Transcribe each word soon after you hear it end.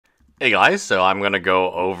Hey guys, so I'm going to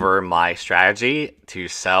go over my strategy to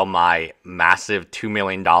sell my massive $2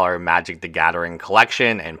 million Magic the Gathering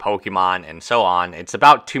collection and Pokemon and so on. It's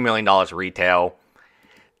about $2 million retail.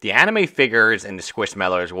 The anime figures and the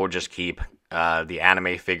Squishmallows we'll just keep. The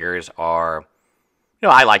anime figures are,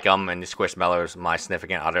 I like them, and the Squishmallows, my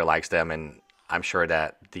significant other likes them, and I'm sure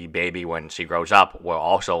that the baby, when she grows up, will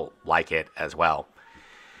also like it as well.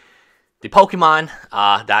 The Pokemon,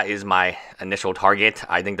 that is my initial target.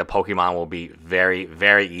 I think the Pokemon will be very,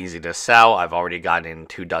 very easy to sell. I've already gotten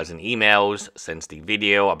 24 emails since the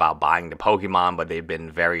video about buying the Pokemon, but they've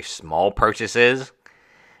been very small purchases.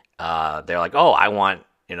 They're like, oh, I want,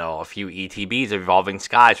 a few ETBs of Evolving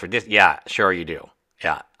Skies for this. Yeah, sure you do.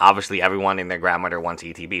 Yeah, obviously everyone and their grandmother wants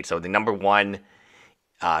ETBs. So the number one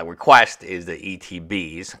request is the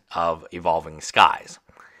ETBs of Evolving Skies.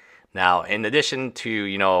 Now, in addition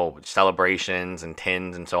to, celebrations and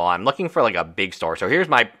tins and so on, I'm looking for like a big store. So here's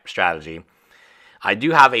my strategy. I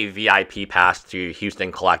do have a VIP pass to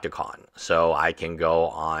Houston Collecticon. So I can go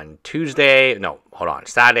on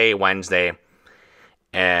Saturday, Wednesday,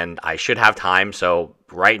 and I should have time. So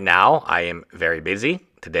right now, I am very busy.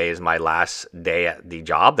 Today is my last day at the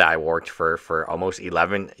job that I worked for almost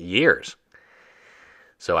 11 years.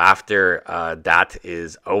 So after that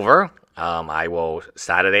is over,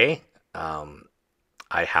 Saturday, we're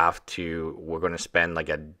going to spend like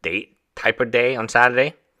a date type of day on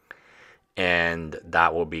Saturday, and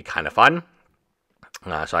that will be kind of fun.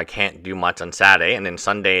 So I can't do much on Saturday, and then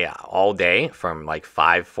Sunday all day from like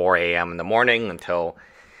 4 a.m. in the morning until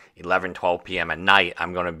 12 p.m. at night,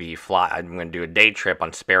 I'm going to do a day trip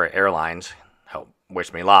on Spirit Airlines,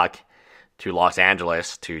 wish me luck, to Los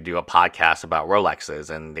Angeles to do a podcast about Rolexes,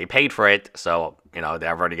 and they paid for it, so they've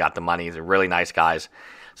already got the money. They're really nice guys,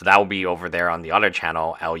 so that will be over there on the other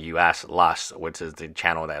channel, LUS, which is the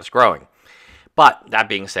channel that's growing. But that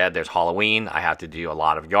being said, there's Halloween. I have to do a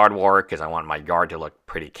lot of yard work because I want my yard to look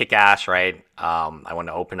pretty kick-ass, right? I want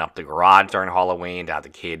to open up the garage during Halloween to have the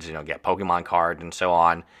kids, get Pokemon cards and so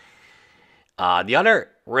on. The other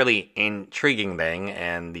really intriguing thing,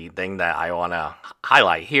 and the thing that I want to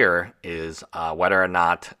highlight here, is whether or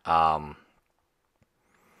not,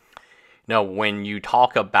 when you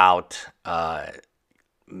talk about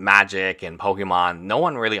Magic and Pokemon, no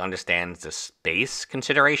one really understands the space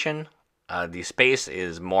consideration. The space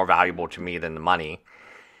is more valuable to me than the money.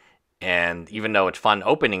 And even though it's fun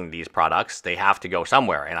opening these products, they have to go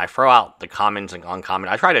somewhere. And I throw out the commons and uncommon.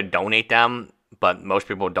 I try to donate them, but most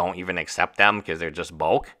people don't even accept them because they're just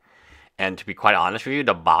bulk. And to be quite honest with you,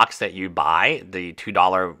 the box that you buy, the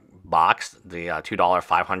 $2 box, the $2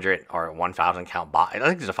 500 or 1,000 count box, I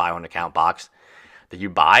think it's a 500 count box that you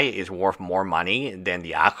buy, is worth more money than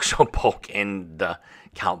the actual bulk in the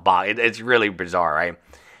count box. It's really bizarre, right?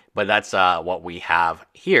 But that's what we have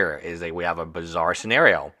here, is that we have a bizarre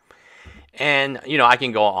scenario. And, I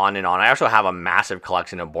can go on and on. I also have a massive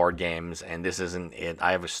collection of board games, and this isn't it.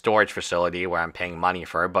 I have a storage facility where I'm paying money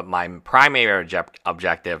for it, but my primary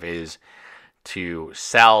objective is to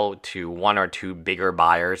sell to one or two bigger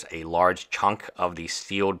buyers a large chunk of the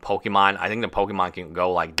sealed Pokemon. I think the Pokemon can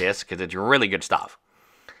go like this because it's really good stuff.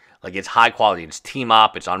 Like, it's high quality. It's Team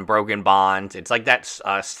Up. It's Unbroken Bonds. It's like that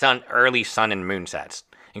early Sun and Moon sets,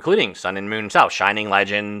 including Sun and Moon South, Shining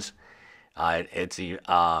Legends. It's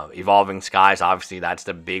Evolving Skies. Obviously, that's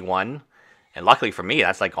the big one. And luckily for me,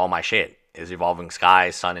 that's like all my shit is Evolving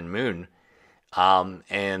Skies, Sun and Moon.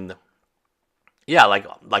 And yeah,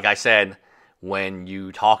 like I said, when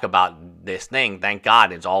you talk about this thing, thank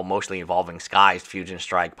God it's all mostly Evolving Skies, Fusion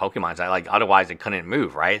Strike, Pokemon. Otherwise it couldn't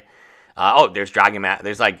move, right? There's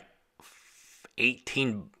There's like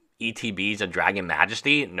 18 ETBs of Dragon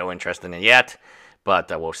Majesty. No interest in it yet, but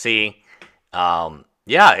we'll see.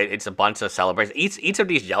 Yeah, it's a bunch of celebrations. Each of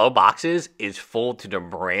these yellow boxes is full to the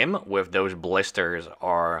brim with those blisters,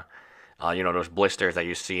 or those blisters that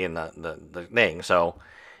you see in the thing. So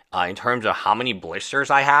in terms of how many blisters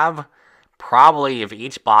I have, probably if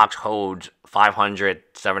each box holds 500,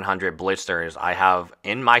 700 blisters, I have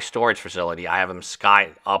in my storage facility, I have them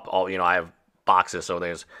sky up all, I have boxes, so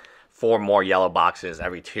there's 4 more yellow boxes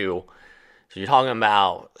every 2. So you're talking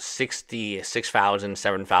about 6,000,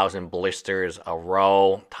 7,000 blisters a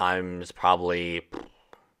row times probably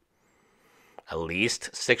at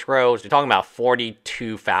least 6 rows. You're talking about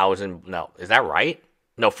 42,000. No, is that right?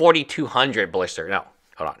 No, 4,200 blisters. No,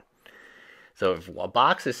 hold on. So if a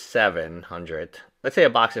box is 700, let's say a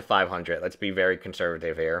box is 500. Let's be very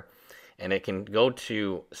conservative here. And it can go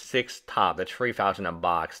to 6 top. That's 3,000 a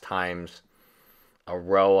box times a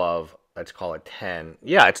row of, let's call it 10.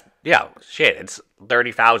 It's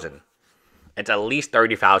 30,000. it's at least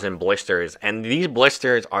 30,000 blisters, and these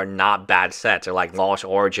blisters are not bad sets. They're like Lost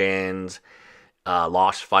Origins,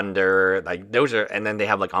 Lost Thunder, like those are, and then they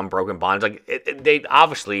have like Unbroken Bonds. Like they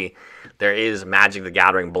obviously there is Magic the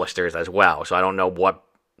Gathering blisters as well. So I don't know what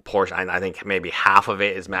portion. I think maybe half of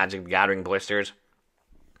it is Magic the Gathering blisters.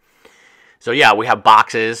 So yeah, we have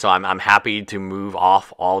boxes. So I'm happy to move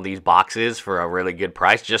off all these boxes for a really good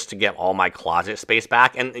price just to get all my closet space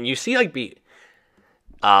back. And you see like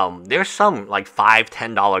there's some like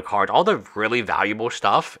 $5-10 cards. All the really valuable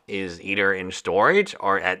stuff is either in storage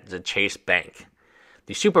or at the Chase Bank.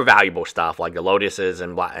 The super valuable stuff like the Lotuses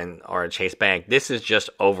and or Chase Bank, this is just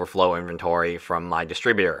overflow inventory from my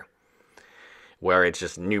distributor, where it's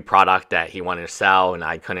just new product that he wanted to sell and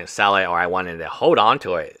I couldn't sell it, or I wanted to hold on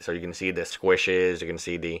to it. So you can see the squishes, you can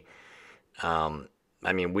see the,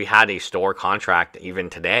 I mean, we had a store contract even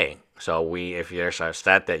today. So if there's a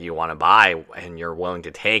set that you want to buy and you're willing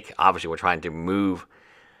to take, obviously we're trying to move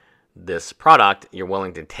this product, you're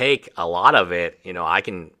willing to take a lot of it, you know,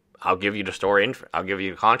 I'll give you the store, I'll give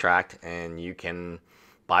you the contract, and you can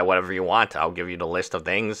buy whatever you want. I'll give you the list of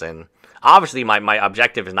things, and obviously my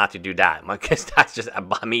objective is not to do that, because that's just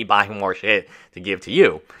me buying more shit to give to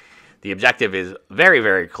you. The objective is very,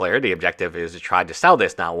 very clear. The objective is to try to sell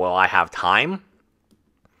this. Now, will I have time?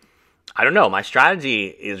 I don't know. My strategy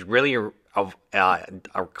is really around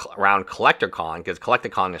CollectorCon, because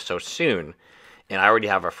CollectorCon is so soon, and I already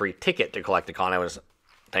have a free ticket to CollectorCon. I was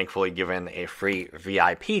thankfully given a free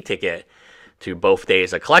VIP ticket to both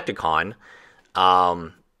days of CollectorCon.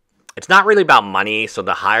 It's not really about money, so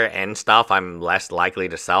the higher end stuff I'm less likely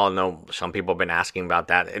to sell. I know some people have been asking about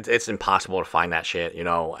that. It's impossible to find that shit, you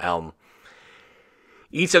know.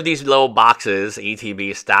 Each of these little boxes,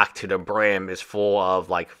 ETB stacked to the brim, is full of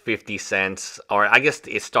like 50 cents, or I guess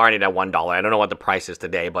it started at $1. I don't know what the price is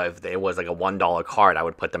today, but if it was like a $1 card, I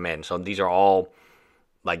would put them in. So these are all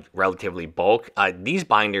like relatively bulk. These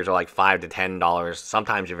binders are like $5 to $10,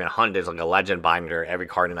 sometimes even $100. There's like a legend binder. Every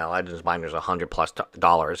card in that legends binder is $100 plus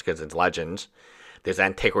because it's legends. There's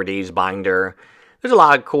antiquities binder. There's a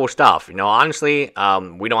lot of cool stuff. You know, honestly,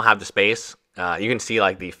 we don't have the space. You can see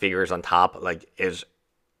like the figures on top. Like is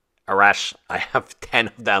Arash. I have 10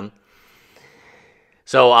 of them.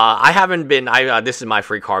 So I haven't been. This is my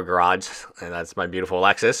free card garage, and that's my beautiful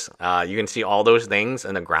Alexis. You can see all those things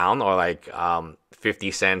in the ground, or like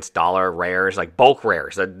 50 cents, dollar rares, like bulk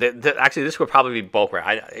rares. Actually, this would probably be bulk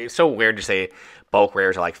rare. It's so weird to say bulk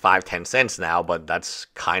rares are like 5-10 cents now, but that's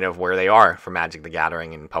kind of where they are for Magic the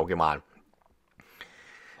Gathering and Pokemon.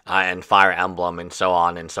 And Fire Emblem and so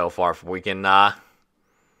on and so forth. We can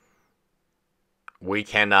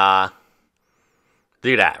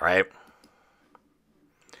do that, right?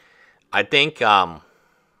 I think I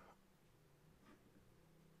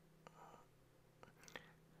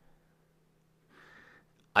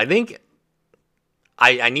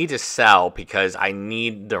need to sell because I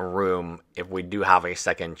need the room if we do have a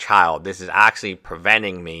second child. This is actually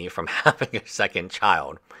preventing me from having a second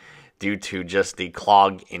child due to just the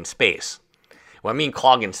clog in space. When I mean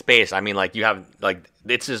clog in space, I mean like you have, like,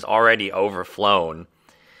 this is already overflown.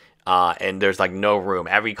 And there's like no room.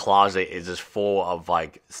 Every closet is just full of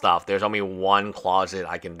like stuff. There's only one closet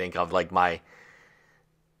I can think of. Like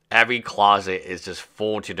every closet is just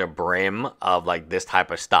full to the brim of like this type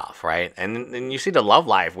of stuff, right? And then you see the Love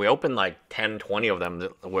Life. We opened like 10, 20 of them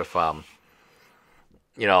with,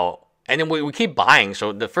 you know, and then we keep buying.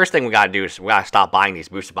 So the first thing we got to do is we got to stop buying these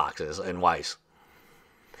booster boxes in Weiss.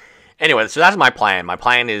 Anyway, so that's my plan. My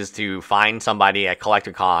plan is to find somebody at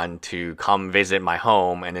CollectorCon to come visit my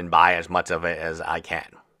home and then buy as much of it as I can.